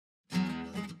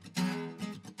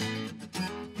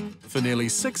For nearly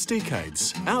 6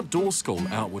 decades, outdoor school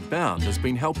Outward Bound has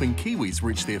been helping Kiwis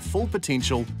reach their full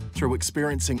potential through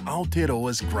experiencing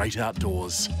Aotearoa's great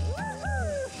outdoors.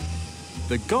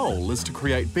 The goal is to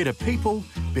create better people,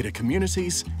 better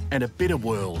communities and a better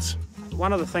world.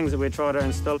 One of the things that we try to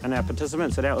instill in our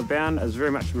participants at Outward Bound is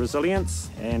very much resilience,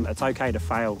 and it's okay to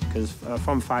fail, because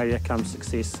from failure comes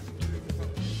success.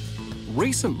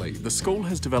 Recently, the school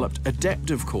has developed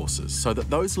adaptive courses so that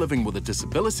those living with a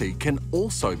disability can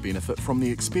also benefit from the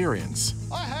experience.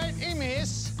 I hate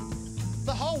MS.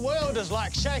 The whole world is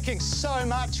like shaking so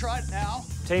much right now.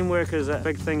 Teamwork is a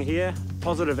big thing here,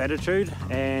 positive attitude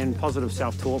and positive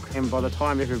self-talk, and by the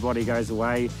time everybody goes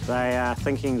away, they are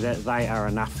thinking that they are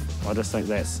enough. I just think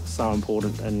that's so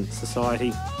important in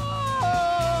society.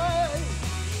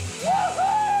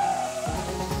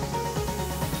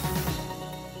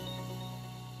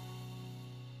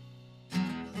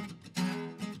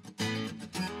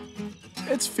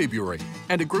 It's February,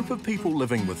 and a group of people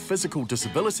living with physical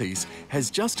disabilities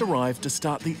has just arrived to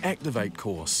start the Activate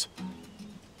course.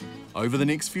 Over the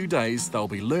next few days, they'll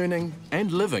be learning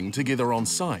and living together on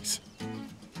site.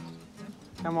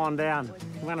 Come on down.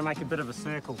 I'm going to make a bit of a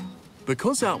circle.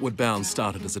 Because Outward Bound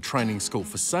started as a training school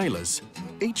for sailors,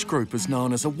 each group is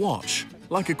known as a watch,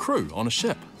 like a crew on a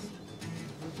ship.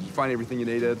 You find everything you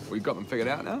needed. We've got them figured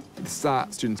out now. At the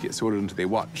start, students get sorted into their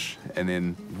watch, and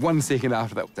then 1 second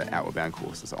after that, the Outward Bound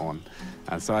course is on.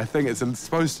 And so I think it's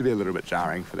supposed to be a little bit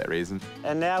jarring for that reason.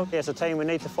 And now, as a team, we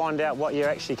need to find out what you're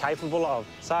actually capable of.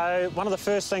 So one of the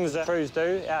first things that crews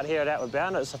do out here at Outward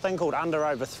Bound is a thing called under,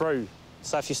 over, through.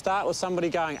 So if you start with somebody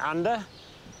going under,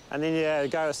 and then you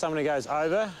go with somebody goes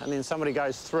over, and then somebody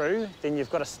goes through, then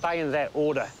you've got to stay in that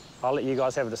order. I'll let you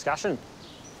guys have a discussion.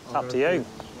 It's up to you.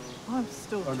 I'm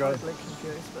still totally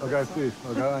confused. I'll go first.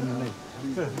 I'll go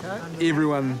underneath.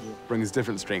 Everyone brings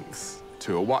different strengths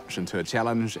to a watch and to a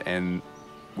challenge, and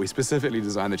we specifically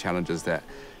design the challenges that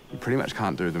you pretty much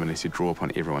can't do them unless you draw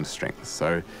upon everyone's strengths.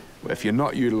 So if you're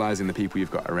not utilising the people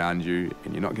you've got around you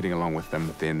and you're not getting along with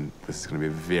them, then this is going to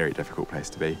be a very difficult place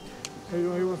to be.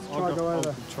 Who wants to try go over?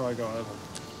 I'll try go over.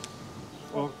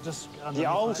 Well, just the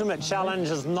ultimate challenge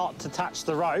is not to touch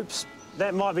the ropes.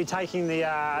 That might be taking the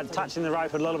touching the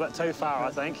rope a little bit too far,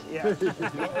 I think. Yeah.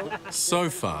 So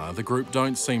far, the group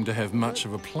don't seem to have much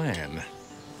of a plan.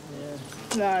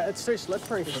 Yeah. No, it's too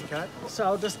slippery. Okay. So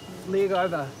I'll just leg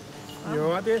over. You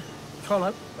all right there?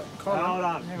 Colin. Hold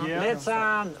on. Yeah.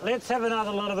 Let's have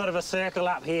another little bit of a circle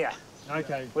up here.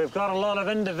 Okay. We've got a lot of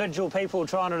individual people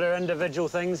trying to do individual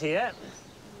things here.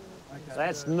 Okay.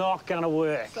 That's not going to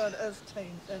work. So it is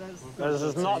team. It is. This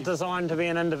is not designed to be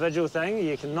an individual thing.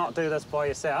 You cannot do this by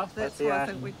yourself. That's why I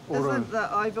think we... Isn't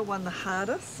the over one the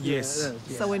hardest? Yes.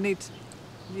 Yeah, so we need to...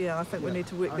 Yeah, I think we need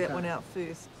to work that one out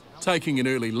first. Taking an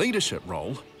early leadership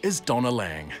role is Donna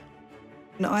Lang.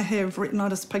 I have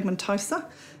retinitis pigmentosa,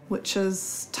 which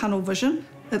is tunnel vision.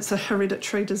 It's a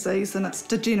hereditary disease and it's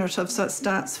degenerative, so it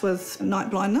starts with night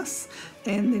blindness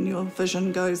and then your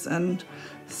vision goes in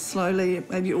slowly.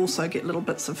 Maybe you also get little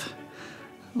bits of,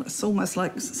 it's almost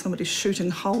like somebody shooting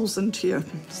holes into your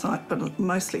sight, but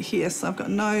mostly here. So I've got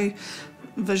no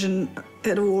vision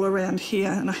at all around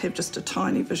here and I have just a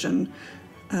tiny vision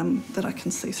that I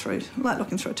can see through, like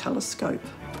looking through a telescope.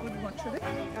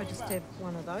 I just have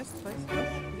one of those, please.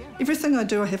 Everything I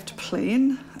do I have to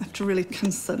plan. I have to really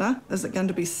consider, is it going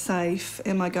to be safe?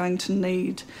 Am I going to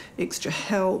need extra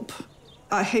help?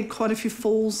 I had quite a few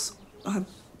falls. I've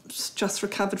just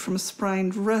recovered from a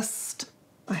sprained wrist.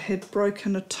 I had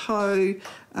broken a toe.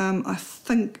 I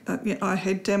think I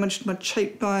had damaged my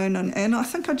cheekbone and I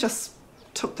think I just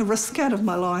took the risk out of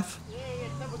my life.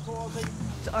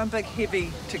 I'm big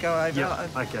heavy to go over. Yeah,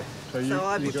 okay. So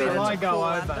I'd be better to go fall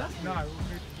over. under. No.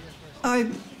 I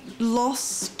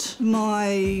lost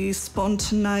my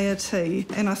spontaneity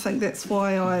and I think that's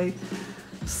why I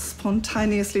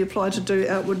spontaneously applied to do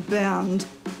Outward Bound.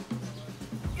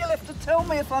 You'll have to tell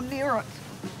me if I'm near it.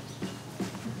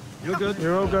 You're good.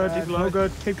 You're all good. You're all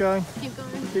good. Keep going. Keep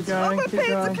going. Keep going. My Keep pants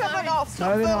going. are coming off.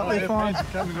 No, they're not. They're fine.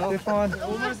 Filming. They're fine.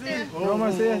 Almost there. You're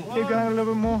almost there. Keep going a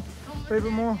little bit more. A bit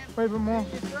more. A bit more.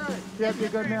 Yep, you're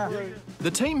good now.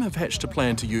 The team have hatched a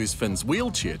plan to use Finn's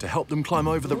wheelchair to help them climb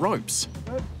over the ropes.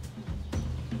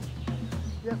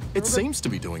 It seems to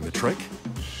be doing the trick.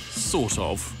 Sort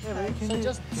of. So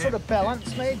just sort of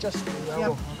balance me, just...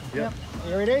 Yep. Yep.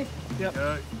 You ready? Yep.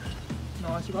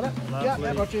 Nice, you got it? Lovely. Yep,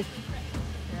 I got you.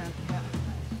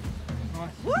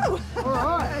 Nice. Woo!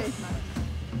 All right.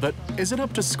 But is it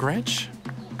up to scratch?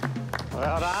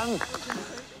 Well done.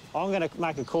 I'm going to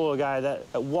make a call ago that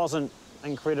it wasn't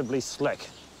incredibly slick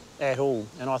at all,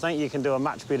 and I think you can do a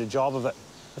much better job of it.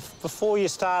 Before you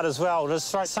start as well,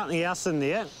 just throw something else in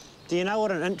there. Do you know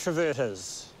what an introvert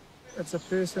is? It's a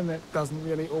person that doesn't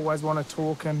really always want to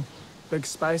talk in big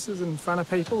spaces in front of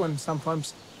people, and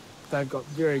sometimes they've got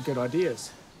very good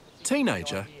ideas.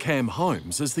 Teenager Cam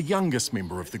Holmes is the youngest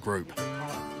member of the group.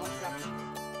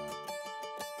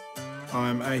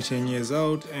 I'm 18 years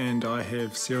old and I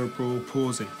have cerebral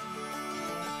palsy.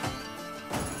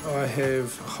 I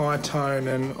have high tone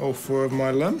in all 4 of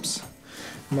my limbs.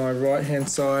 My right-hand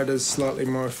side is slightly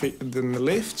more affected than the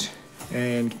left,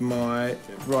 and my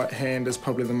right hand is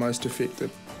probably the most affected.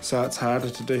 So it's harder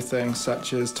to do things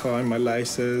such as tying my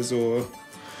laces or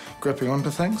gripping onto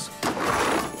things.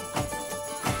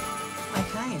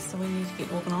 Okay, so we need to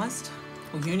get organised.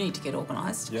 Well, you need to get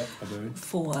organised. Yeah, I do.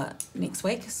 For next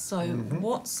week. So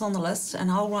what's on the list? And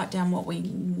I'll write down what we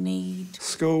need.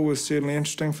 School was certainly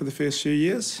interesting for the first few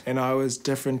years, and I was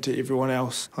different to everyone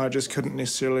else. I just couldn't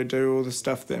necessarily do all the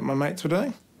stuff that my mates were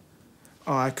doing.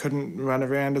 I couldn't run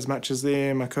around as much as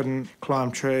them, I couldn't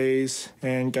climb trees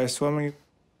and go swimming.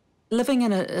 Living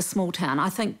in a small town, I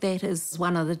think that is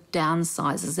one of the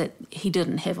downsides, is that he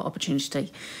didn't have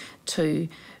opportunity to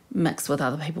mix with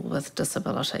other people with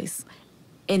disabilities.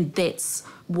 And that's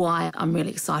why I'm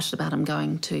really excited about him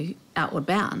going to Outward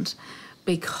Bound,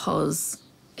 because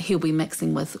he'll be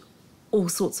mixing with all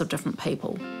sorts of different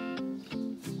people.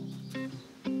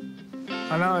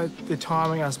 I know they're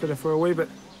timing us better for a wee bit.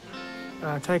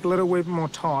 Take a little wee bit more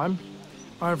time.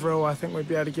 Overall, I think we'd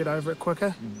be able to get over it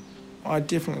quicker. I'd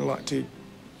definitely like to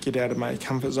get out of my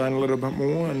comfort zone a little bit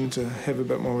more and to have a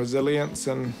bit more resilience,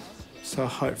 and so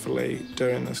hopefully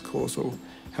doing this course will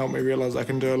help me realise I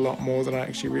can do a lot more than I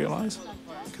actually realise.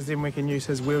 Because then we can use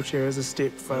his wheelchair as a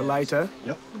step for later.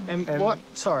 Yep. And what,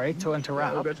 sorry to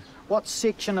interrupt, what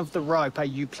section of the rope are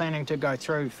you planning to go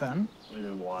through, Finn?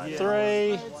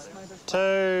 3,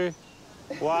 2,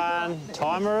 1,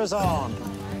 timer is on.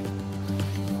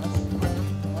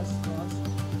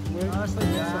 Nicely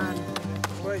done.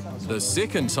 The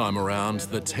second time around,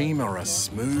 the team are a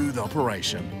smooth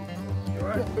operation.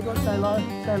 Stay low,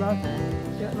 stay low.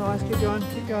 Yeah, nice, keep going,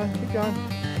 keep going, keep going.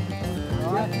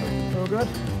 All right, all good.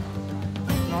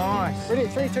 Nice. Ready,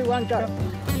 3, 2, 1, go.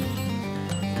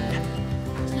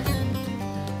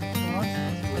 Nice.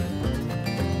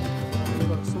 We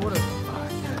got it sorted.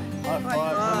 High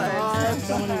five.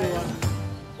 Come on, everyone.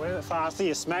 Went a bit faster,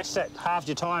 you smashed it. Half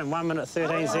your time, 1 minute,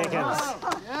 13 seconds.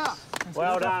 Yeah.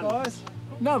 Well done. Guys.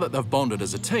 Now that they've bonded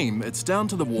as a team, it's down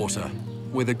to the water,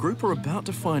 where the group are about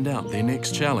to find out their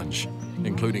next challenge,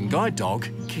 including guide dog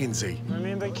Kenzie.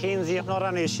 Remember, Kenzie, not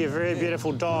only is she a very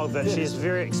beautiful dog, but she's a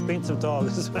very expensive dog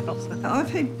as well. I've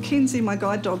had Kenzie, my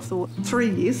guide dog, for 3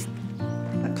 years.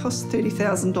 It costs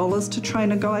 $30,000 to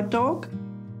train a guide dog.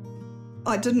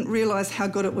 I didn't realise how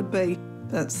good it would be.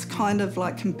 It's kind of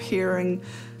like comparing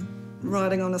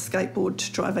riding on a skateboard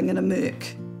to driving in a Merc,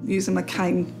 using a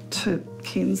cane to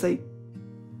Kenzie.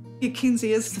 Yeah,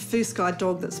 Kenzie is the first guide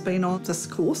dog that's been on this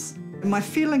course. My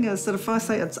feeling is that if I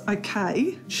say it's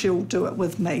okay, she'll do it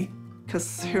with me,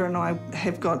 because her and I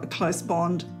have got a close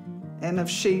bond. And if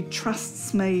she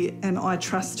trusts me and I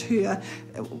trust her,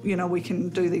 you know, we can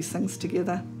do these things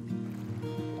together.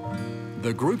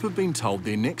 The group have been told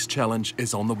their next challenge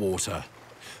is on the water.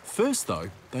 First,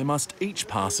 though, they must each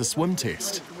pass a swim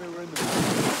test.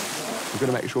 We've got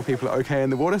to make sure people are okay in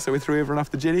the water, so we threw everyone off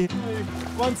the jetty.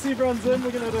 Once everyone's in,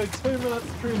 we're going to do 2 minutes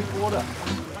through the water.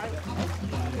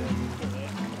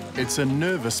 It's a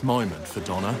nervous moment for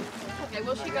Donna. Okay,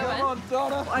 will she go in? Come on,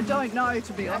 Donna. I don't know,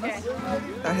 to be honest.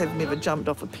 I have never jumped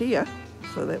off a pier,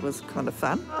 so that was kind of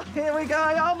fun. Oh, here we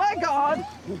go. Oh, my God.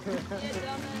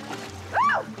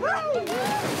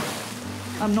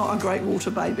 I'm not a great water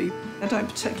baby. I don't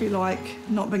particularly like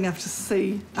not being able to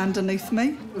see underneath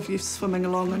me. If you're swimming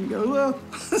along and you go,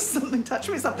 oh, something touched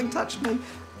me, something touched me.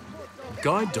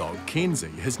 Guide dog Kenzie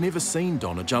has never seen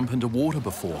Donna jump into water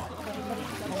before.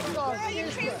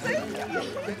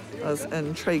 I was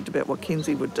intrigued about what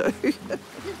Kenzie would do.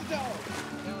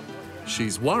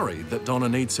 She's worried that Donna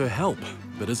needs her help,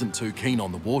 but isn't too keen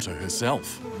on the water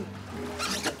herself.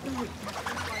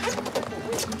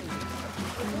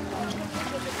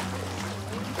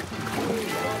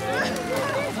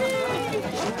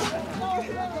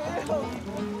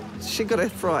 She got a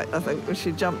fright, I think, when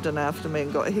she jumped in after me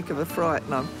and got a heck of a fright,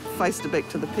 and I faced her back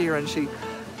to the pier and she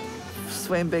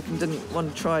swam back and didn't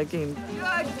want to try again.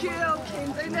 Good girl,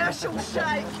 Kenzie, now she'll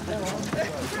shake. Oh,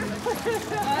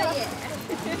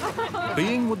 yeah.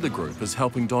 Being with the group is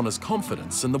helping Donna's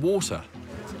confidence in the water.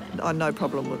 I had no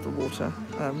problem with the water,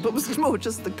 but it was more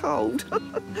just the cold.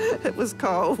 It was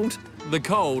cold. The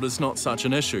cold is not such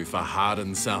an issue for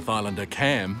hardened South Islander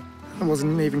Cam. It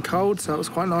wasn't even cold, so it was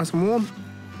quite nice and warm.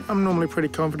 I'm normally pretty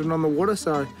confident on the water,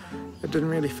 so it didn't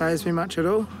really faze me much at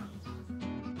all.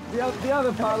 The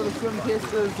other part of the swim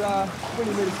test is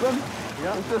 20-metre swim.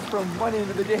 Yeah. It's just from one end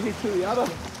of the jetty to the other.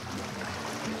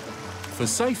 For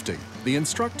safety, the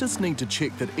instructors need to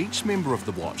check that each member of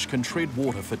the watch can tread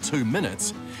water for 2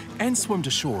 minutes and swim to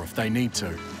shore if they need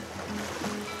to.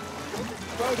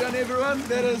 Well done, everyone.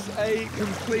 That is a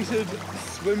completed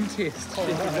swim test.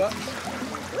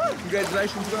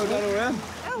 Congratulations, well done all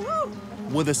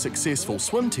around. With a successful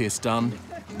swim test done,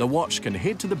 the watch can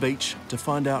head to the beach to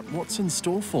find out what's in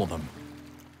store for them.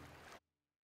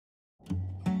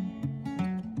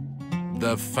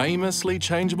 The famously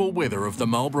changeable weather of the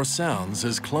Marlborough Sounds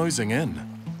is closing in.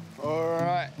 All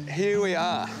right, here we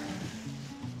are.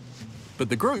 But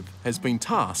the group has been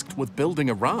tasked with building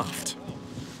a raft.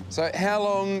 So how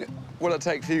long will it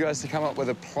take for you guys to come up with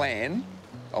a plan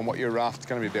on what your raft's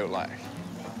going to be built like?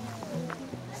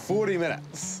 40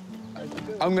 minutes.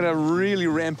 I'm going to really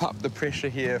ramp up the pressure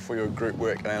here for your group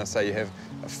work, and I'm going to say you have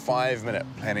a 5-minute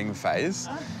planning phase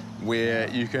where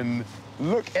you can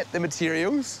look at the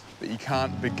materials, but you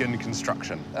can't begin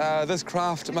construction. This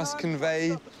craft must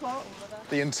convey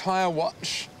the entire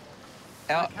watch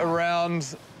out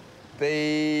around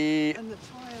the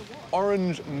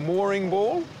orange mooring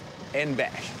ball and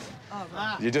back.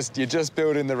 You're just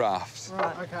building the raft.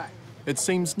 Right, okay. It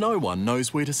seems no one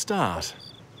knows where to start.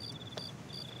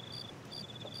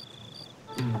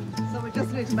 So we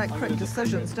just need to make quick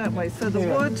decisions, don't we? So the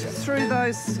wood through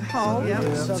those holes.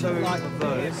 Yep, so like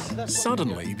those.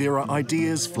 Suddenly, there are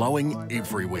ideas flowing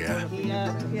everywhere.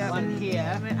 Here, Yeah. one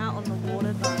here. We're out on the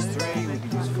water though. There's 3, we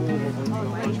can use 4,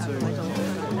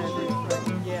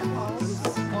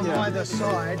 on either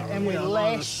side, and we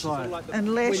lash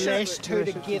And lash it. 2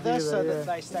 together so that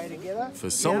they stay together. For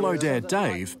solo dad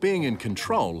Dave, being in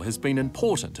control has been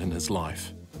important in his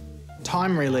life.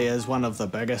 Time really is one of the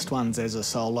biggest ones as a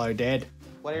solo dad.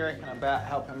 What do you reckon about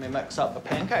helping me mix up the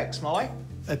pancakes, Molly?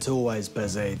 It's always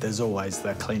busy. There's always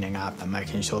the cleaning up and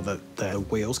making sure that the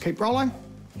wheels keep rolling.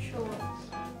 Sure.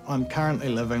 I'm currently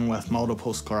living with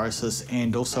multiple sclerosis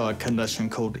and also a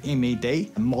condition called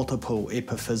MED, multiple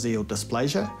epiphyseal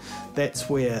dysplasia. That's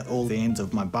where all the ends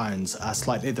of my bones are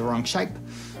slightly the wrong shape,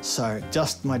 so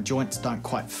just my joints don't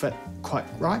quite fit quite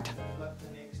right.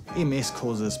 MS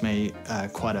causes me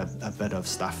quite a bit of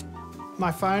stuff.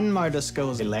 My phone motor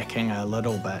skills are lacking a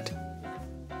little bit.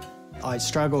 I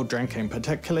struggle drinking,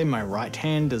 particularly my right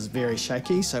hand is very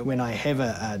shaky, so when I have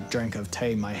a drink of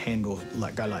tea, my hand will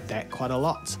go like that quite a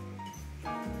lot.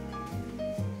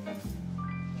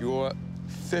 Your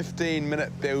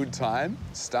 15-minute build time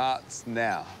starts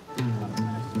now.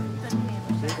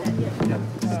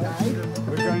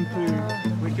 We're going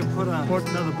to, we can put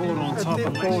another board on top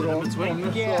and board on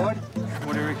between. Yeah.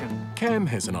 What do you reckon? Cam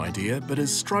has an idea, but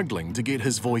is struggling to get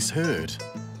his voice heard.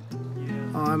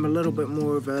 I'm a little bit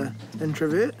more of an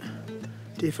introvert,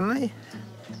 definitely,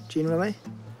 generally.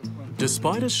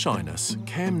 Despite his shyness,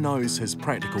 Cam knows his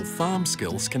practical farm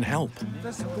skills can help.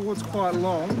 This board's quite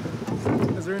long.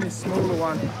 Is there any smaller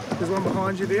one? There's one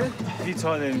behind you there. If you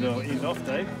tie that end off,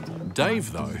 Dave.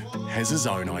 Dave, though, has his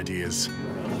own ideas.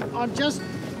 I just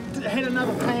had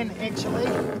another plan, actually.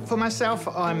 For myself,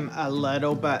 I'm a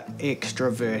little bit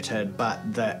extroverted, but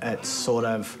it's sort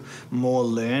of more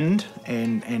learned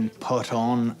and put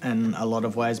on in a lot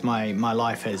of ways. My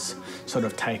life has sort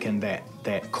of taken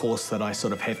that course that I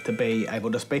sort of have to be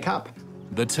able to speak up.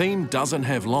 The team doesn't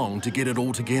have long to get it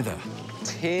all together.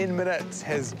 10 minutes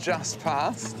has just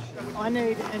passed. I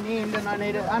need an end and I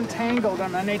need it untangled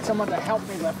and I need someone to help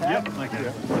me with that. Yep,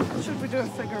 okay. Should we do a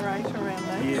figure 8 around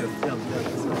that? Yeah,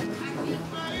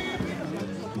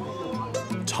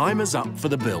 Time is up for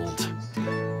the build.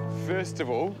 First of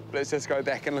all, let's just go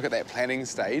back and look at that planning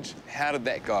stage. How did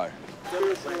that go?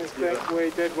 Everything is back.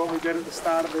 We did what we did at the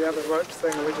start of the other ropes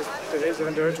thing. We just did heaps of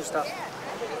individual stuff.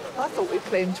 I thought we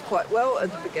planned quite well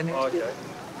at the beginning. Okay.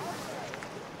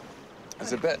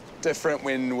 It's a bit different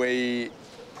when we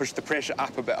push the pressure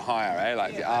up a bit higher, eh?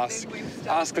 Like you ask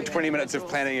for 20 minutes of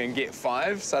planning and get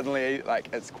 5, suddenly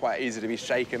it's quite easy to be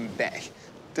shaken back.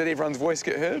 Did everyone's voice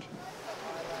get heard?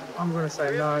 I'm going to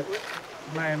say no.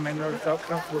 May and may not have felt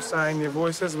comfortable saying their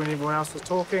voices when everyone else was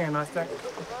talking, and I think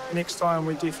next time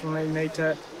we definitely need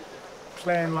to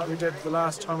plan like we did the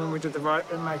last time when we did the rope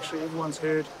and make sure everyone's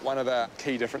heard. One of the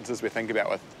key differences we think about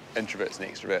with introverts and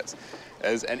extroverts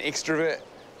is an extrovert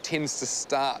tends to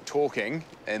start talking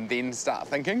and then start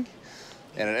thinking,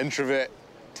 and an introvert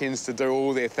tends to do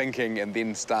all their thinking and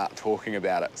then start talking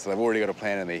about it. So they've already got a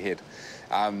plan in their head.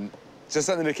 Just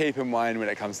something to keep in mind when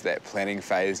it comes to that planning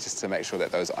phase, just to make sure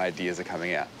that those ideas are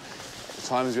coming out. the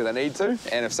times where they need to,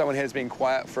 and if someone has been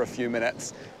quiet for a few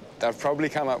minutes, they've probably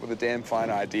come up with a damn fine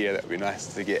idea that would be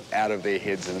nice to get out of their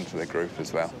heads and into the group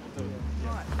as well.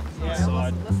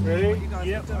 Ready?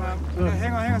 Yep.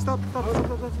 Hang on, stop.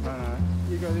 No.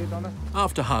 You go there, Donna.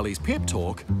 After Harley's pep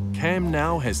talk, Cam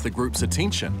now has the group's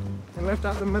attention. And lift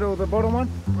up the middle of the bottom one.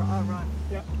 Right.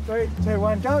 Yeah. 3, 2,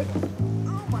 1, go.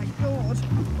 Oh my God.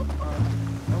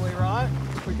 Are we right?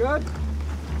 We good?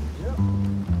 Yep.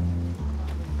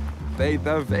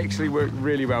 They've actually worked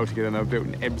really well together, and they've built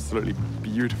an absolutely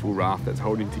beautiful raft that's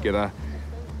holding together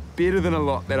better than a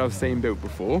lot that I've seen built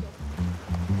before.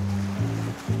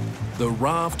 The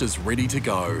raft is ready to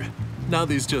go. Now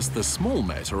there's just the small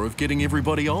matter of getting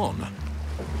everybody on.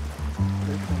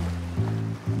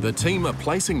 The team are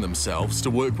placing themselves to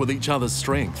work with each other's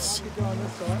strengths.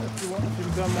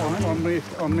 I'm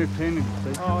left-handed.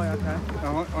 Oh, okay.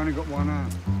 I only got one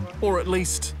arm. Or at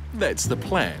least, that's the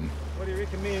plan. What do you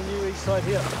reckon, me and you each side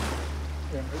here?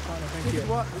 Yeah, thank you.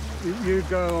 What? You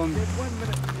go on.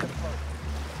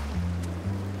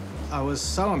 I was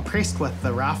so impressed with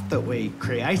the raft that we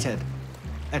created.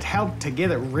 It held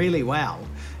together really well,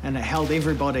 and it held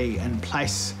everybody in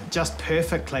place just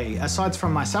perfectly, aside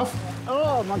from myself.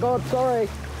 Oh my God, sorry.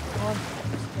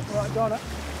 Right, got it.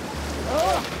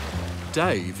 Oh.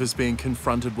 Dave is being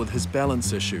confronted with his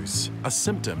balance issues, a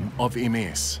symptom of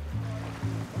MS.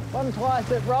 One twice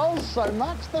it rolls so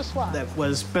much, this one. That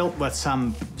was built with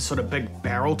some sort of big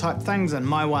barrel type things, and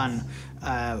my one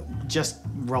just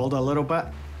rolled a little bit.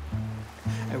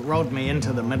 It rolled me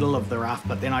into the middle of the raft,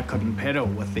 but then I couldn't pedal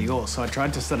with the oar, so I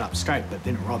tried to sit up straight, but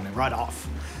then it rolled me right off.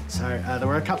 So there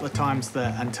were a couple of times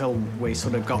that, until we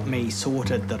sort of got me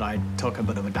sorted, that I took a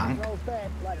bit of a dunk. Rolls back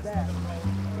like that.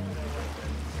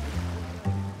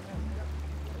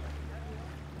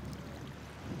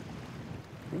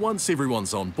 Once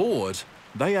everyone's on board,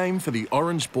 they aim for the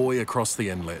orange buoy across the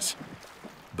inlet.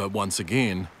 But once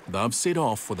again, they've set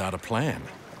off without a plan.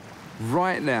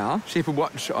 Right now, Shepherd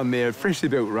Watch on their freshly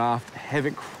built raft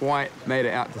haven't quite made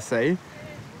it out to sea.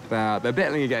 They're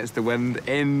battling against the wind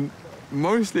and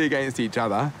mostly against each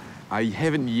other. I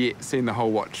haven't yet seen the whole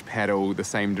watch paddle the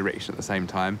same direction at the same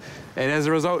time. And as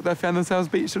a result, they found themselves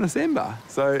beached in a sandbar.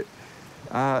 So,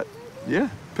 yeah,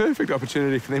 perfect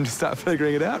opportunity for them to start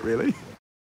figuring it out, really.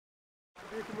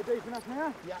 We're deep enough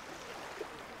now? Yeah.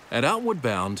 At Outward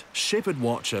Bound, Shepherd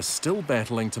Watch are still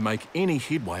battling to make any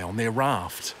headway on their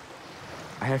raft.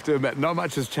 I have to admit, not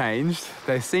much has changed.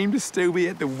 They seem to still be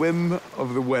at the whim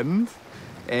of the wind,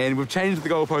 and we've changed the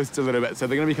goalposts a little bit, so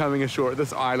they're going to be coming ashore at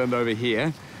this island over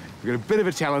here. We've got a bit of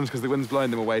a challenge because the wind's blowing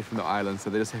them away from the island,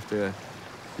 so they just have to,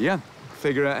 yeah,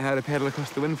 figure out how to paddle across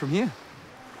the wind from here.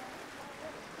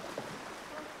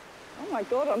 Oh my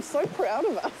God, I'm so proud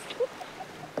of us.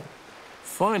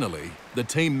 Finally, the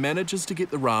team manages to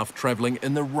get the raft travelling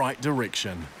in the right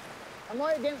direction. Am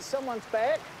I against someone's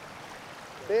back?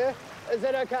 There? Is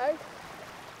that okay?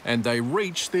 And they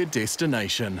reach their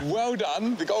destination. Well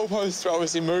done. The goalposts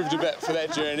obviously moved a bit for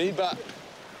that journey, but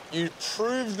you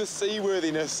proved the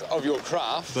seaworthiness of your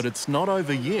craft. But it's not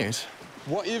over yet.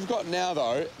 What you've got now,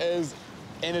 though, is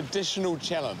an additional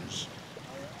challenge.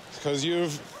 Because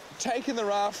you've taken the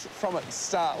raft from its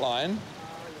start line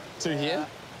to here,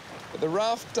 but the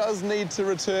raft does need to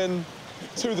return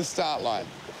to the start line.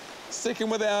 Sticking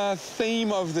with our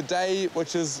theme of the day,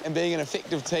 which is being an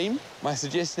effective team, my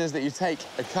suggestion is that you take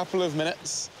a couple of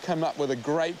minutes, come up with a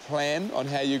great plan on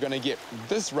how you're going to get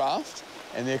this raft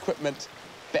and the equipment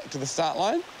back to the start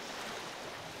line,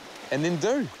 and then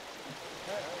do.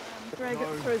 Drag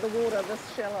it through the water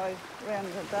this shallow round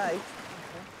the day.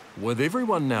 With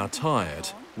everyone now tired,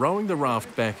 rowing the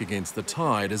raft back against the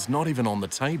tide is not even on the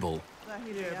table.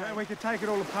 Yeah, but we could take it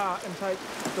all apart and take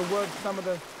the wood, some of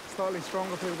the slightly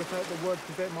stronger people could take the wood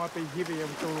because that might be heavier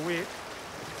with all the wet.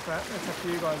 But that's up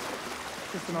to you guys.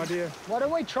 Just an idea. Why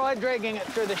don't we try dragging it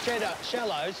through the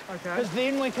shallows? Okay. Because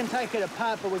then we can take it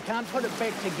apart, but we can't put it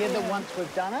back together once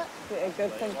we've done it. Yeah,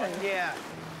 good thinking. Yeah.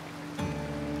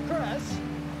 Chris,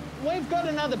 we've got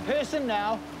another person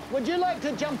now. Would you like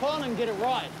to jump on and get it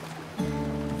right?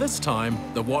 This time,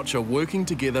 the Watch are working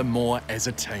together more as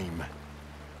a team.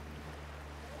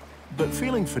 But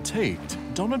feeling fatigued,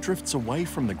 Donna drifts away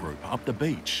from the group up the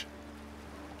beach.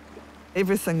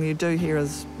 Everything you do here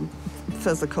is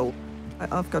physical.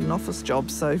 I've got an office job,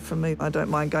 so for me, I don't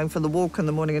mind going for the walk in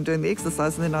the morning and doing the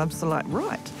exercise, and then I'm still like,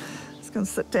 right, just going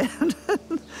to sit down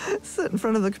and sit in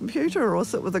front of the computer or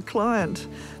sit with a client.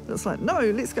 But it's like, no,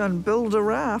 let's go and build a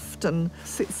raft and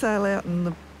set sail out in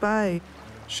the bay.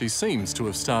 She seems to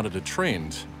have started a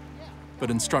trend,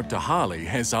 but instructor Harley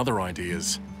has other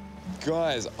ideas.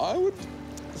 Guys, I would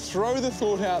throw the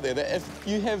thought out there that if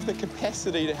you have the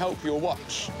capacity to help your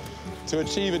watch to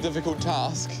achieve a difficult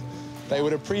task, they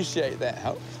would appreciate that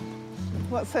help.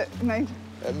 What's that mean?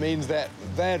 It means that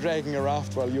they're dragging a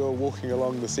raft while you're walking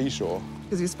along the seashore.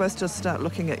 Because you're supposed to start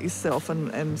looking at yourself,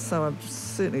 and so I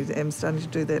certainly am starting to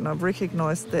do that, and I've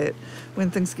recognised that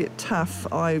when things get tough,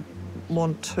 I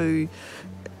want to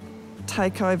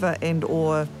take over and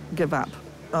or give up.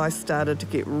 I started to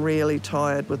get really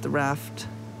tired with the raft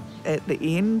at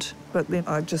the end, but then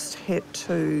I just had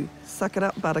to suck it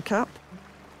up, buttercup,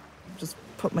 just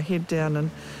put my head down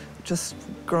and just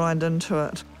grind into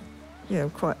it. Yeah, I'm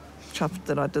quite chuffed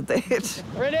that I did that.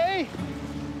 Ready?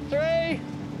 3,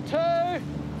 2,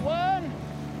 1.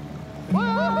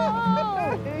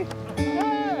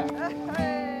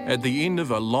 At the end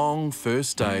of a long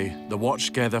first day, the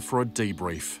watch gather for a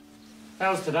debrief.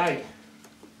 How's today?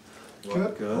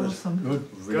 Good. Awesome. Good.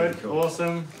 Good,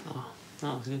 awesome. Oh,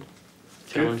 that was good.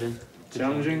 Challenging.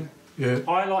 Challenging. Yeah.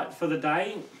 Highlight for the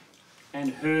day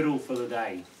and hurdle for the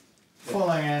day.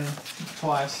 Falling in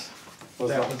twice.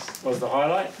 Was the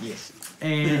highlight? Yes.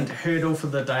 And hurdle for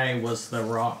the day was the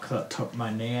rock that took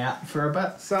my knee out for a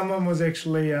bit. Someone was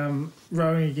actually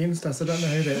rowing against us. I don't know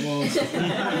who that was.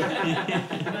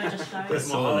 That's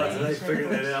my highlight today, figuring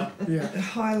that out. Yeah. The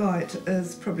highlight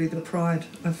is probably the pride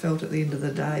I felt at the end of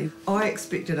the day. I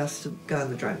expected us to go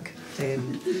in the drink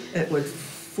and it would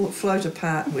float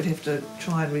apart and we'd have to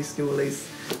try and rescue all these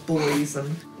buoys,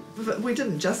 but we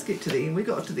didn't just get to the end, we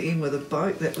got to the end with a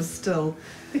boat that was still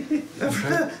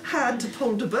hard to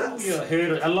pull to bits.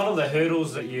 A lot of the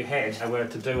hurdles that you had were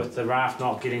to do with the raft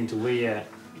not getting to where you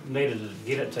needed to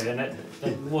get it to, and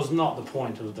it was not the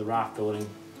point of the raft building,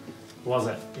 was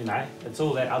it? You know, it's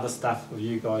all that other stuff of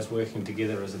you guys working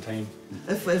together as a team.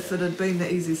 If it had been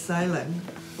the easy sailing,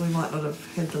 we might not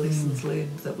have had the lessons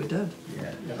learned that we did.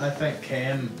 Yeah, I think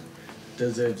Cam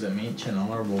deserves a mention,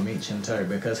 honourable mention too,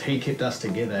 because he kept us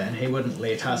together and he wouldn't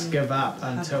let us give up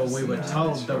until we were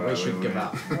told that we should give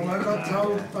up. Well, I got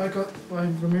told, I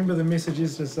remember the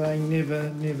messages just saying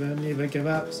never, never, never give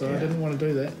up, so I didn't want to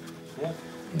do that. Yeah.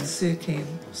 Yeah. Sir Cam,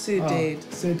 Sir Dad.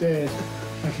 Sir Dad.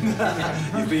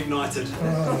 You've been knighted.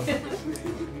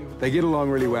 They get along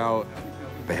really well.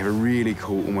 They have a really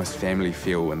cool, almost family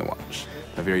feel in the watch.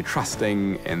 They're very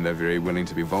trusting and they're very willing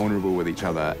to be vulnerable with each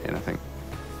other, and I think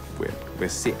we're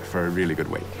set for a really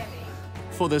good week.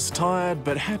 For this tired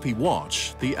but happy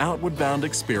watch, the Outward Bound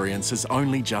experience has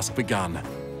only just begun.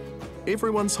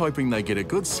 Everyone's hoping they get a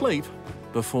good sleep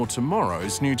before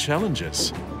tomorrow's new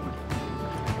challenges.